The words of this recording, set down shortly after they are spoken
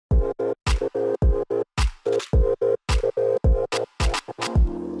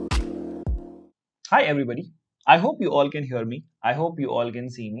Hi everybody. I hope you all can hear me. I hope you all can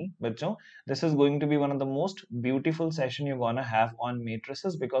see me. बच्चों, this is going to be one of the most beautiful session you're gonna have on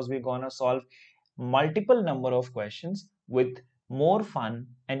matrices because we're gonna solve multiple number of questions with more fun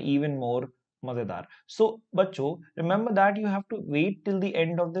and even more मजेदार. So, बच्चों, remember that you have to wait till the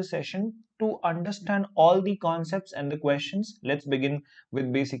end of the session to understand all the concepts and the questions. Let's begin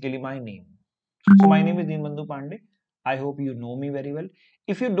with basically my name. So my name is Deenbandhu Pandey. I hope you know me very well.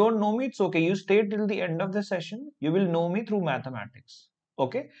 If you don't know me, it's okay. You stay till the end of the session. You will know me through mathematics.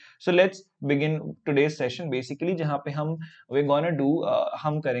 Okay. So let's begin today's session. Basically, जहाँ पे हम we're gonna do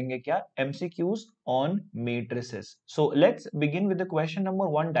हम करेंगे क्या MCQs on matrices. So let's begin with the question number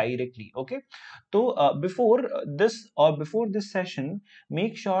 1 directly. Okay. So before this session,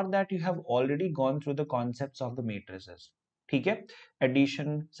 make sure that you have already gone through the concepts of the matrices. ठीक है.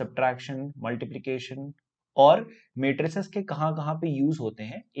 Addition, subtraction, multiplication और matrices के कहां कहां पे use होते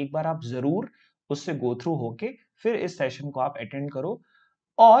हैं एक बार आप जरूर उससे गो थ्रू होके फिर इस सेशन को आप अटेंड करो.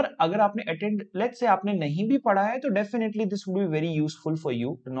 और अगर आपने अटेंड लेट्स से आपने नहीं भी पढ़ा है तो definitely this would be very useful for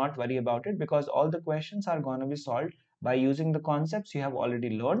you. Do not worry about it because all the questions are gonna be solved by using the concepts you have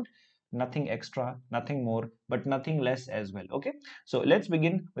already learned. Nothing extra, nothing more, but nothing less as well. Okay, so let's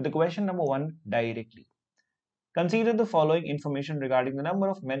begin with the question number 1 directly. Consider the following information regarding the number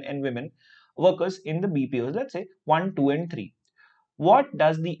of men and women workers in the BPOs, let's say 1, 2, and 3. What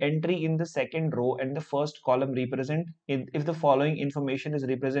does the entry in the second row and the first column represent if the following information is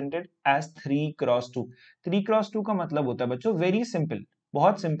represented as 3 cross 2? 3 cross 2 का मतलब होता है बच्चों very simple,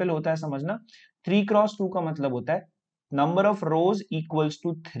 बहुत simple होता है समझना. 3 cross 2 का मतलब होता है number of rose equals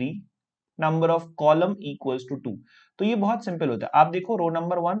to 3, number of column equals to 2. तो ये बहुत सिंपल होता है. आप देखो रो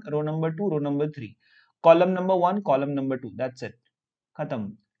number 1, row number 2, row number 3, column number 1, column number 2, that's it.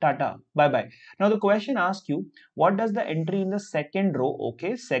 Khatam. Tata. Bye bye. Now the question asks you, what does the entry in the second row,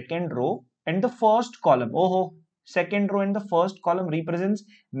 okay, second row and the first column, oh, second row and the first column represents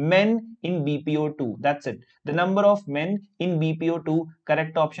men in BPO2. That's it. The number of men in BPO2.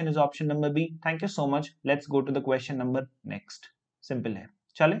 Correct option is option number B. Thank you so much. Let's go to the question number next. Simple है.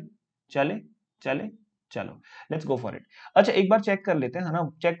 चले चले चले चलो let's go for it. अच्छा एक बार check कर लेते हैं, है ना.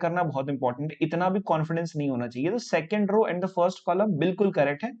 चेक करना बहुत इंपॉर्टेंट है, इतना भी कॉन्फिडेंस नहीं होना चाहिए. तो second row and the first column बिल्कुल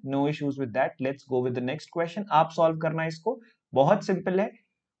करेक्ट है, no issues with that. Let's go with the next question. आप सॉल्व करना है इसको, बहुत सिंपल है,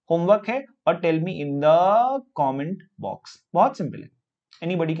 होमवर्क है. और tell me in the comment box. बहुत सिंपल है,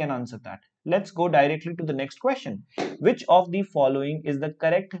 anybody can answer that. Let's go directly to the next question. Which of the following is the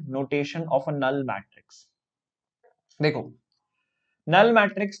correct notation of a null matrix? देखो, null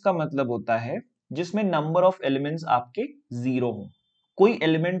matrix का मतलब होता है जिसमें number of elements आपके zero हो, कोई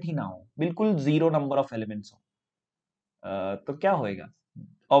एलिमेंट ही ना हो, बिल्कुल जीरो नंबर ऑफ एलिमेंट्स हो. तो क्या होएगा?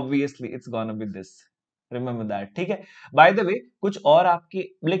 Obviously it's gonna be this. Remember that. ठीक है. बाय द वे कुछ और आपकी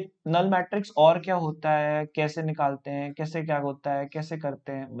लाइक नल मैट्रिक्स और क्या होता है, कैसे निकालते हैं, कैसे क्या होता है, कैसे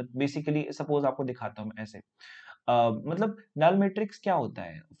करते हैं, बेसिकली सपोज आपको दिखाता हूं मैं ऐसे. मतलब नल मैट्रिक्स क्या होता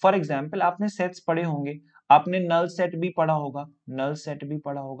है. फॉर एग्जाम्पल आपने सेट्स पढ़े होंगे, आपने नल सेट भी पढ़ा होगा, नल सेट भी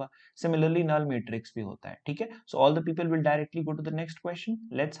पढ़ा होगा. सिमिलरली नल मैट्रिक्स भी होता है. ठीक है. So all the people will directly go to the next question.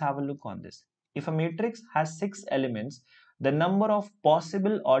 Let's have a look on this. If a matrix has 6 elements, the number of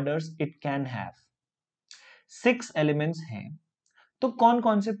possible orders it can have. 6 elements हैं तो कौन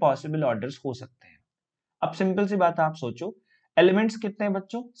कौन से possible orders हो सकते हैं. अब simple सी बात आप सोचो, एलिमेंट्स कितने हैं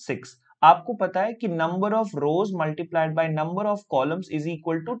बच्चों? 6. आपको पता है कि number of rose multiplied by number of columns is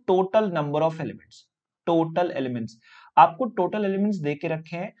equal to total number of elements. Total elements आपको टोटल एलिमेंट्स दे के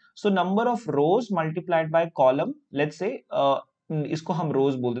रखे हैं. So number of rose multiplied by column, let's say इसको हम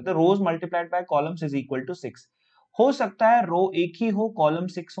रोज बोल देते हैं, रोज multiplied by columns is equal to 6. हो सकता है रो एक ही हो, कॉलम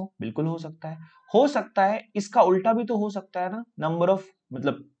 6 हो, बिल्कुल हो सकता है. हो सकता है इसका उल्टा भी तो हो सकता है ना, नंबर ऑफ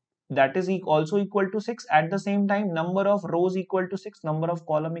मतलब that is also equal to 6. at the same time number of rows equal to 6, number of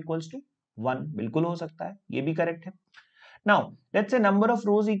column equals to 1. बिल्कुल हो सकता है, ये भी करेक्ट है. now let's say number of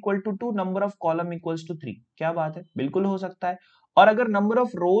rows equal to 2, number of column equals to 3. क्या बात है, बिल्कुल हो सकता है. और अगर number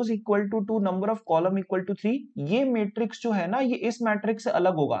of rows equal to 2, number of column equal to 3, ये मैट्रिक्स जो है ना ये इस मैट्रिक्स से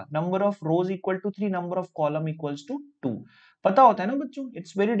अलग होगा. number of rows equal to 3, number of column equals to 2. पता होता है ना बच्चों,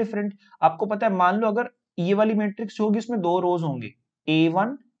 इट्स वेरी डिफरेंट. आपको पता है, मान लो अगर ये वाली मैट्रिक्स होगी इसमें दो रोज होंगे,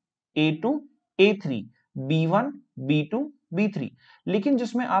 A1 A2 A3, B1 B2 B3. लेकिन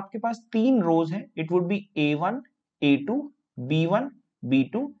जिसमें आपके पास 3 रोज हैं, it would be A1 A2 B1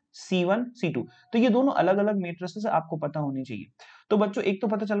 B2 C1 C2. तो ये दोनों अलग अलग मैट्रिसेस आपको पता होनी चाहिए. तो बच्चों एक तो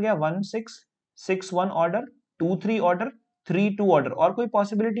पता चल गया 1 6 6 1 ऑर्डर, 2 3 ऑर्डर, 3 2 ऑर्डर. और कोई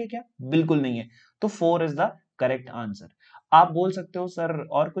पॉसिबिलिटी है क्या? बिल्कुल नहीं है. तो 4 इज द करेक्ट आंसर. आप बोल सकते हो सर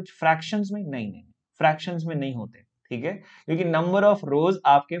और कुछ फ्रैक्शंस में, नहीं नहीं, फ्रैक्शंस में नहीं होते. ठीक है, क्योंकि नंबर ऑफ रोज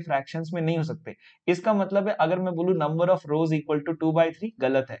आपके फ्रैक्शंस में नहीं हो सकते। इसका मतलब है अगर मैं बोलूं number of rose equal to 2/3,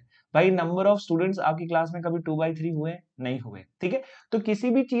 गलत है भाई। नंबर ऑफ स्टूडेंट्स आपकी क्लास में कभी 2/3 हुए? नहीं हुए, ठीक है। तो किसी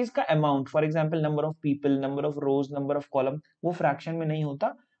भी चीज का amount, for example number of people, number of rose, number of column, वो फ्रैक्शन में नहीं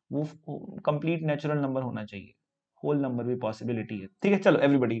होता, वो कंप्लीट नेचुरल नंबर होना चाहिए। होल नंबर भी पॉसिबिलिटी है, ठीक है। चलो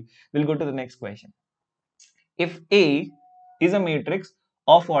everybody will go to the next question. If A is a matrix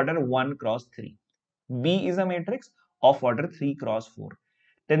of order 1 cross 3, B is a matrix of order 3 cross 4,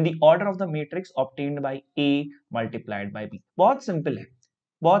 then the order of the matrix obtained by A multiplied by B। बहुत simple है,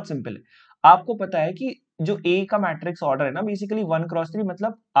 बहुत simple है। आपको पता है कि जो A का मैट्रिक्स ऑर्डर है ना, बेसिकली 1 क्रॉस 3,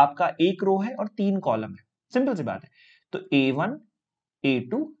 मतलब आपका एक रो है और 3 कॉलम है। सिंपल सी बात है। तो A1,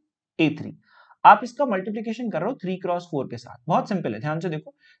 A2, A3, आप इसका मल्टीप्लीकेशन कर रहे हो 3 क्रॉस 4 के साथ। बहुत सिंपल है, ध्यान से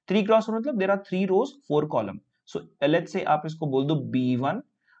देखो। 3 क्रॉस 4 मतलब there are 3 rose 4 column. So let's say आप इसको बोल दो B1,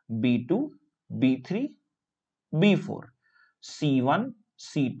 B2, B3, B4, C1,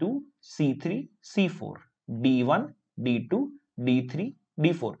 C2, C3, C4, D1, D2, D3,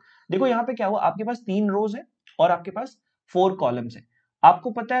 D4। देखो यहां पे क्या हुआ, आपके पास 3 रोज है और आपके पास 4 कॉलम्स है।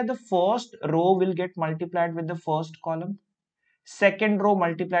 आपको पता है the first row will get multiplied with the first column, second row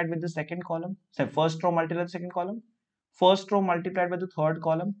multiplied with the second column, say first row multiplied with the second column, first row multiplied by the third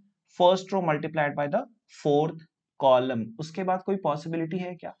column, first row multiplied by the fourth column। उसके बाद कोई possibility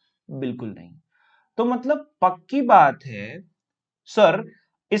है क्या? बिल्कुल नहीं। तो मतलब पक्की बात है सर,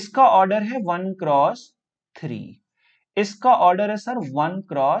 इसका ऑर्डर है 1 क्रॉस 3, इसका ऑर्डर है सर 1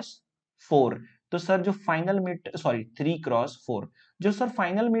 क्रॉस 4। तो सर जो फाइनल मैट्रिक्स, सॉरी 3 क्रॉस 4, जो सर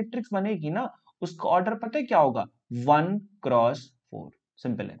फाइनल मैट्रिक्स बनेगी ना, उसका ऑर्डर पता है क्या होगा? 1 क्रॉस 4।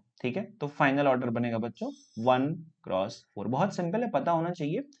 सिंपल है, ठीक है। तो फाइनल ऑर्डर बनेगा बच्चों 1 क्रॉस 4। बहुत सिंपल है, पता होना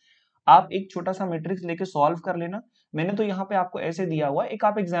चाहिए। आप एक छोटा सा मैट्रिक्स लेके सॉल्व कर लेना। मैंने तो यहाँ पे आपको ऐसे दिया हुआ, एक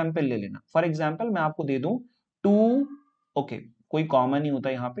आप एग्जाम्पल ले लेना। फॉर एग्जाम्पल मैं आपको दे दूं 2, ओके, कोई कॉमन नहीं होता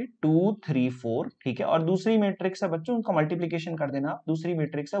यहाँ पे, 2 3 4, ठीक है। और दूसरी मैट्रिक्स है बच्चों, उनका मल्टीप्लीकेशन कर देना। दूसरी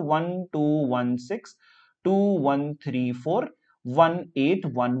मैट्रिक्स है 1 2 1 6, 2 1 3 4, 1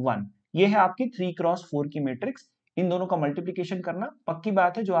 8 1 1। ये है आपकी 3 क्रॉस 4 की मैट्रिक्स। इन दोनों का मल्टीप्लीकेशन करना, पक्की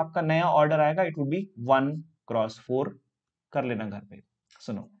बात है जो आपका नया ऑर्डर आएगा इट वुड बी 1 क्रॉस 4। कर लेना घर पे।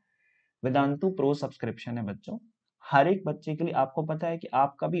 सुनो, वेदांतु प्रो सब्सक्रिप्शन है बच्चों, हर एक बच्चे के लिए। आपको पता है कि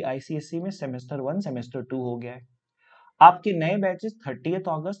आपका भी आईसीएसई में सेमेस्टर 1 सेमेस्टर 2 हो गया है। आपके नए बैचेस 30th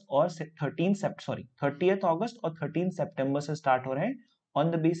अगस्त और 30th अगस्त और 13 सितंबर से स्टार्ट हो रहे हैं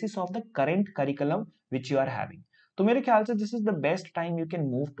on the basis of the current curriculum which you are having. तो मेरे ख्याल से this is the best time you can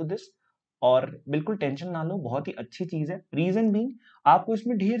move to this. और बिल्कुल टेंशन ना लो, बहुत ही अच्छी चीज है। रीजन बीइंग आपको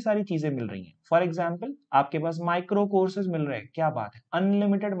इसमें ढेर सारी चीजें मिल रही हैं। फॉर एग्जाम्पल आपके पास माइक्रो कोर्सेज मिल रहे हैं, क्या बात है,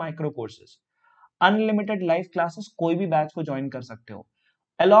 unlimited micro courses, unlimited live classes, कोई भी बैच को ज्वाइन कर सकते हो।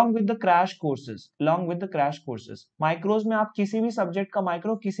 along with the crash courses, माइक्रोज में आप किसी भी सब्जेक्ट का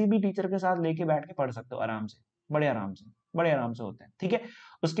माइक्रो किसी भी टीचर के साथ लेके बैठ के पढ़ सकते हो आराम से, बड़े आराम से, बड़े आराम से होते हैं, ठीक है।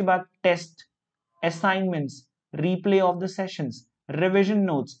 उसके बाद test, assignments, replay of the sessions, revision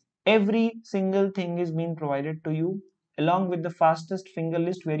notes, every single thing is being provided to you along with the fastest finger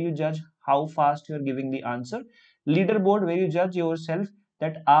list where you judge how fast you are giving the answer, leaderboard where you judge yourself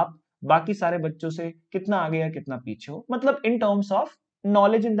that आप बाकी सारे बच्चों से कितना आगे या कितना पीछे हो, मतलब in terms of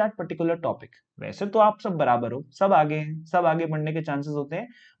knowledge in that particular topic. वैसे तो आप सब बराबर हो, सब आगे हैं, सब आगे बढ़ने के चांसेस होते हैं,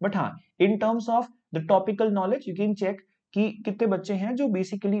 बट हाँ in terms of the topical knowledge you can check कि कितने बच्चे हैं जो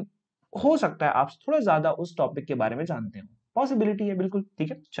बेसिकली, हो सकता है आप थोड़ा ज्यादा उस टॉपिक के बारे में जानते हो, पॉसिबिलिटी है बिल्कुल,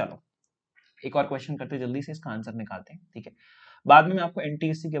 ठीक है। चलो एक और क्वेश्चन करते जल्दी से, इसका आंसर निकालते हैं, ठीक है। बाद में मैं आपको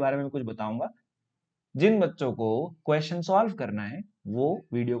एनटीएससी के बारे में कुछ बताऊंगा। जिन बच्चों को क्वेश्चन सॉल्व करना है वो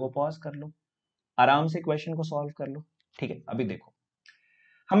वीडियो को पॉज कर लो, आराम से क्वेश्चन को सॉल्व कर लो, ठीक है। अभी देखो,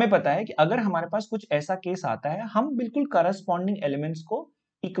 हमें पता है कि अगर हमारे पास कुछ ऐसा केस आता है, हम बिल्कुल करस्पॉन्डिंग एलिमेंट्स को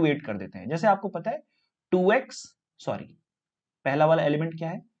इक्वेट कर देते हैं। जैसे आपको पता है 2x, सॉरी पहला वाला एलिमेंट क्या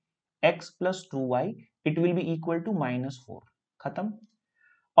है, x plus 2y, it will be equal to -4, खत्म।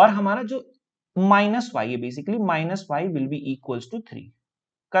 और हमारा जो माइनस वाई है, basically minus Y will be equals to 3।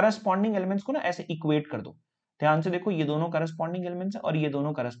 Corresponding elements को ना ऐसे इक्वेट कर दो। ध्यान से देखो, ये दोनों करस्पॉन्डिंग एलिमेंट्स है और ये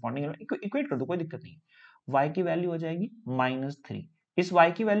दोनों करस्पॉन्डिंग एलिमेंट, इक्वेट कर दो, कोई दिक्कत नहीं। y की वैल्यू हो जाएगी -3, इस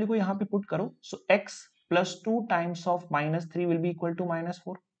y की वैल्यू को यहां पे पुट करो, सो x plus 2 times of -3 will be equal to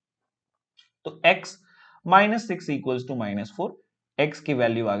 -4। तो x -6 इक्वल्स टू -4, x की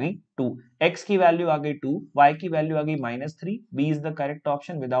वैल्यू आ गई 2, x की वैल्यू आ गई 2, y की वैल्यू आ गई -3। B is the correct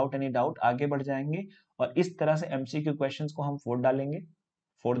option without any doubt. आगे बढ़ जाएंगे और इस तरह से एमसीक्यू क्वेश्चंस को हम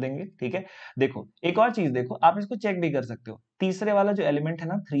फोड़ देंगे, ठीक है। देखो एक और चीज देखो, आप इसको चेक भी कर सकते हो। तीसरे वाला जो एलिमेंट है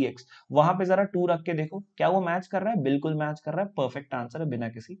ना 3x, वहां पे जरा 2 रख के देखो क्या वो मैच कर रहा है, बिल्कुल मैच कर रहा है, परफेक्ट आंसर है बिना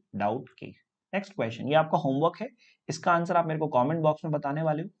किसी डाउट के। नेक्स्ट क्वेश्चन, ये आपका होमवर्क है, इसका आंसर आप मेरे को कमेंट बॉक्स में बताने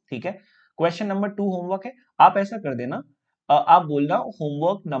वाले हो, ठीक है। क्वेश्चन नंबर 2 होमवर्क है, आप ऐसा कर देना, आप बोलना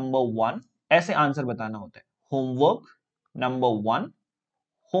होमवर्क नंबर 1, ऐसे आंसर बताना होता है, होमवर्क नंबर 1,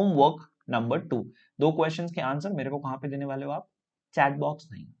 होमवर्क नंबर 2। दो क्वेश्चंस के आंसर मेरे को कहां पे देने वाले हो आप? चैट बॉक्स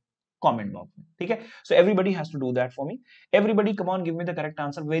नहीं, कमेंट बॉक्स में, ठीक है। So everybody has to do that for me. Everybody come on, give me the correct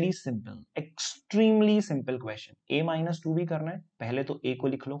answer. Very simple, extremely simple question. a-2 भी करना है, पहले तो a को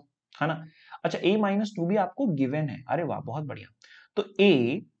लिख लो, है ना। अच्छा, a-2 भी आपको गिवन है, अरे वाह बहुत बढ़िया। तो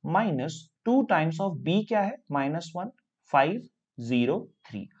a-2 टाइम्स ऑफ b क्या है? -1, 5, 0,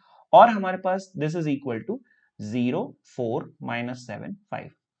 3, और हमारे पास दिस इज इक्वल टू 0, 4, -7,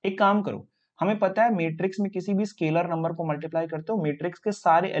 5। एक काम करो, हमें पता है मैट्रिक्स में किसी भी स्केलर नंबर को मल्टीप्लाई करते हो मैट्रिक्स के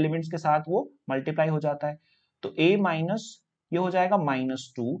सारे एलिमेंट्स के साथ वो मल्टीप्लाई हो जाता है। तो a माइनस, ये हो जाएगा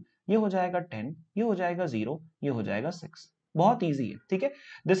 -2, ये हो जाएगा 10, ये हो जाएगा 0, ये हो जाएगा 6। बहुत इजी है, ठीक है।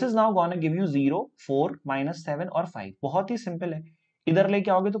 This is now gonna give you 0, 4, -7 और 5। बहुत ही सिंपल है, इधर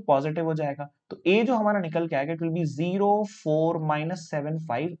लेके आओगे तो पॉजिटिव हो जाएगा, तो a जो हमारा निकल के आएगा it will be 0, 4, -7,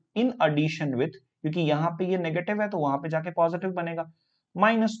 5 in addition with, क्योंकि यहाँ पे ये नेगेटिव है तो वहां पे जाके पॉजिटिव बनेगा,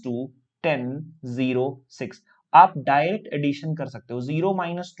 -2, 10, 0, 6। आप डायरेक्ट एडिशन कर सकते हो, 0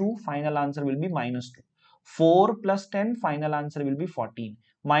 -2 final answer will be -2, 4 + 10 final answer will be 14,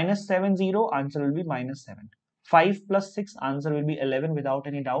 -7, 0 answer will be -7, 5 + 6 answer will be 11 without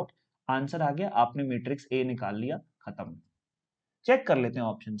any doubt. Answer आ गया, आपने मैट्रिक्स ए निकाल लिया, खत्म। चेक कर लेते हैं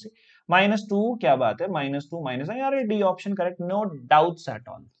ऑप्शन से, -2, क्या बात है, -2 माइनस, यार D option correct, no doubts at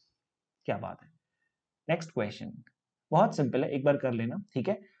all, क्या बात है। नेक्स्ट क्वेश्चन बहुत सिंपल है, एक बार कर लेना, ठीक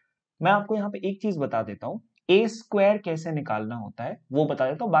है। मैं आपको यहाँ पे एक चीज बता देता हूँ, ए स्क्वायर कैसे निकालना होता है वो बता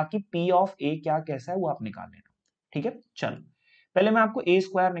देता हूँ, बाकी पी ऑफ ए क्या कैसा है वो आप निकाल लेना, ठीक है। चलो पहले मैं आपको ए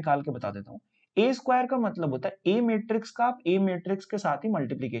स्क्वायर निकाल के बता देता हूँ। ए स्क्वायर का मतलब होता है ए मैट्रिक्स का आप ए मैट्रिक्स के साथ ही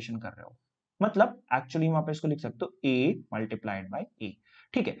मल्टीप्लीकेशन कर रहे हो, मतलब एक्चुअली में आप इसको लिख सकते हो ए मल्टीप्लाइड बाय ए,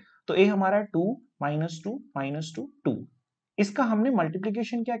 ठीक है। तो ए हमारा है 2, -2, -2, 2। इसका हमने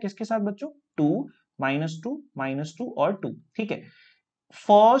मल्टीप्लीकेशन किया किसके साथ बच्चों? 2, -2, -2 और 2, ठीक है।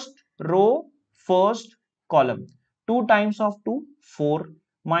 First row, first column, 2 times of 2, 4,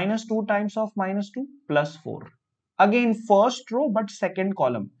 -2 times of -2, +4। Again first row but second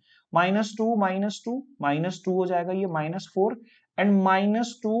column, -2, -2, -2 हो जाएगा ये, -4 एंड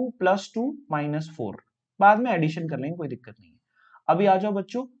 -2 + 2, -4। बाद में एडिशन कर लेंगे, कोई दिक्कत नहीं है। अभी आ जाओ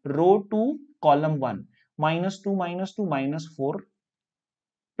बच्चों, रो 2 कॉलम 1, -2, -2, -4,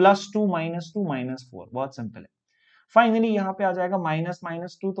 +2, -2, -4, बहुत सिंपल है। फाइनली यहां पे आ जाएगा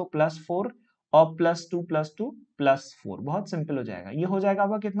 -2 तो +4 और +2, +2, +4, बहुत सिंपल हो जाएगा। ये हो जाएगा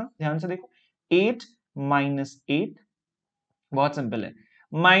आपका कितना, ध्यान से देखो, 8 -8, बहुत सिंपल है,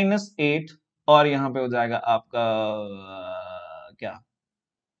 -8, और यहां पे हो जाएगा आपका क्या,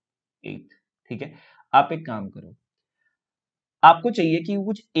 8, ठीक है। आप एक काम करो, आपको चाहिए कि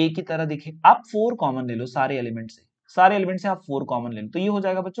कुछ ए की तरह दिखे, आप 4 कॉमन ले लो सारे एलिमेंट से, सारे एलिमेंट से आप 4 कॉमन ले लो, तो ये हो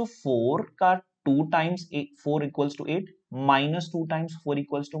जाएगा बच्चों 4 का 2 times 4 equals to 8, -2 times 4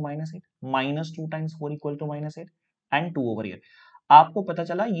 equals to -8, -2 times 4 equal to -8 and 2 over here. आपको पता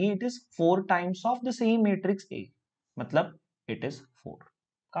चला ये it is 4 times of the same matrix A, मतलब इट इज 4।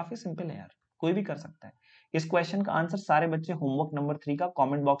 काफी सिंपल है यार, कोई भी कर सकता है। इस क्वेश्चन का आंसर सारे बच्चे होमवर्क नंबर 3 का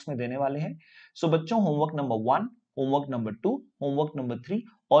कमेंट बॉक्स में देने वाले हैं। सो बच्चों, homework number 1, homework number 2, homework number 3,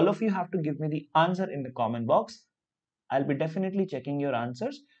 all of you have to give me the answer in the comment box. I'll be definitely checking your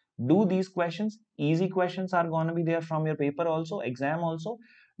answers. Do these questions, easy questions are going to be there from your paper also, exam also.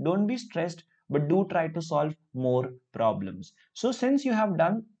 Don't be stressed, but do try to solve more problems. So since you have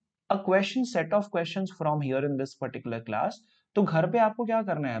done a question set of questions from here in this particular class, तो घर पे आपको क्या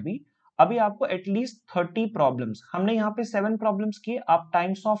करना है, अभी अभी आपको एटलीस्ट 30 प्रॉब्लम्स, हमने यहाँ पे 7 प्रॉब्लम्स किए, आप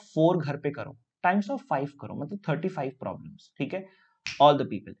टाइम्स ऑफ 4 घर पे करो, टाइम्स ऑफ 5 करो, मतलब 35 प्रॉब्लम्स, ठीक है। All the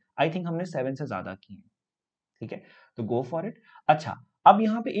people, I think हमने 7 से ज्यादा किए, ठीक है, तो गो फॉर इट। अच्छा, अब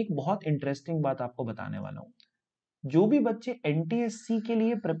यहाँ पे एक बहुत इंटरेस्टिंग बात आपको बताने वाला हूं, जो भी बच्चे एनटीएससी के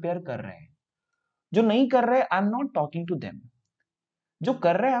लिए प्रिपेयर कर रहे हैं, जो नहीं कर रहे, I am not talking to them, जो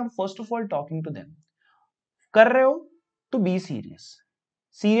कर रहे हैं I am first of all talking to them. कर रहे हो तो बी सीरियस,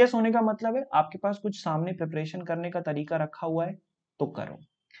 सीरियस होने का मतलब है आपके पास कुछ सामने प्रिपरेशन करने का तरीका रखा हुआ है तो करो।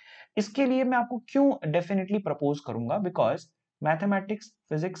 इसके लिए मैं आपको क्यों डेफिनेटली प्रपोज करूंगा, because mathematics,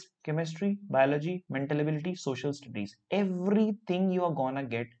 physics, chemistry, biology, mental ability, social studies, everything you are gonna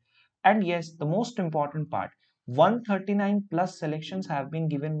get. And yes, the most important part, 139 plus selections have been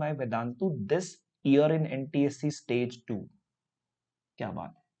given by Vedantu this year in NTSE stage 2। क्या बात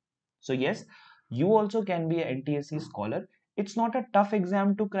है। So yes, you also can be a NTSE scholar. It's not a tough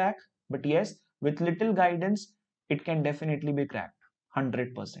exam to crack, but yes, with little guidance, it can definitely be cracked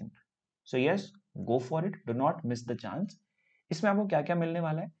 100%. So yes, go for it, do not miss the chance. इसमें आपको क्या क्या मिलने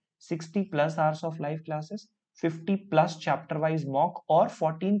वाला है? 60 plus hours of live classes, 50 plus chapter wise mock और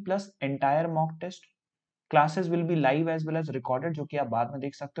 14 plus entire mock test. Classes will be live as well as recorded, जो कि आप बाद में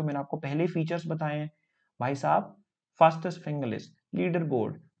देख सकते हो। मैंने आपको पहले ही फीचर्स बताए हैं भाई साहब, fastest finger list, leader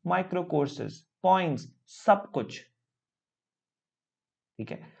board, micro courses, points, सब कुछ।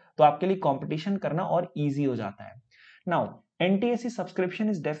 ठीक है, तो आपके लिए कंपटीशन करना और इजी हो जाता है। Now NTSC subscription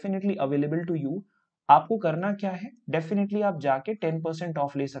is definitely available to you. आपको करना क्या है? डेफिनेटली आप जाके 10%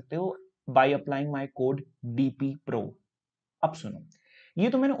 ऑफ ले सकते हो by applying my code DP pro. अब सुनो, ये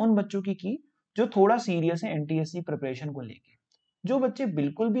तो मैंने उन बच्चों की जो थोड़ा सीरियस है एनटीएससी प्रिपरेशन को लेके। जो बच्चे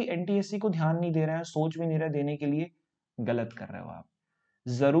बिल्कुल भी एनटीएससी को ध्यान नहीं दे रहे हैं, सोच भी नहीं रहे देने के लिए, गलत कर रहे हो आप।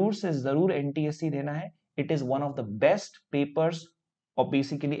 जरूर से जरूर एनटीएससी देना है। It is one of the best papers or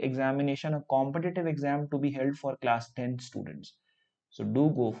basically examination, a competitive exam to be held for class 10 students. So do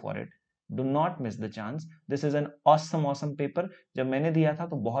go for it. Do not miss the chance. This is an awesome paper. जब मैंने दिया था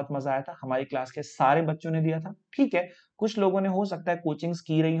तो बहुत मजा आया था, हमारी क्लास के सारे बच्चों ने दिया था। ठीक है, कुछ लोगों ने हो सकता है कोचिंग्स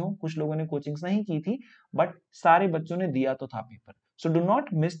की रही हो, कुछ लोगों ने कोचिंग्स नहीं की थी, बट सारे बच्चों ने दिया तो था paper. So do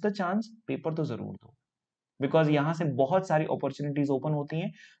not miss the chance, paper तो जरूर दो, बिकॉज यहां से बहुत सारी अपॉर्चुनिटीज ओपन होती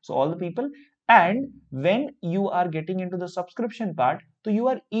हैं। So all the people, and when you are getting into the subscription part, तो you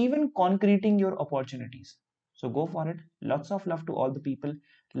are even concreting your opportunities. So go for it. Lots of love to all the people.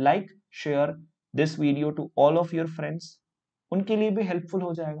 Like, share this video to all of your friends, उनके लिए भी helpful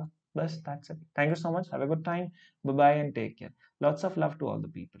हो जाएगा। बस that's it. Thank you so much, have a good time, bye bye and take care. Lots of love to all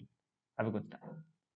the people, have a good time.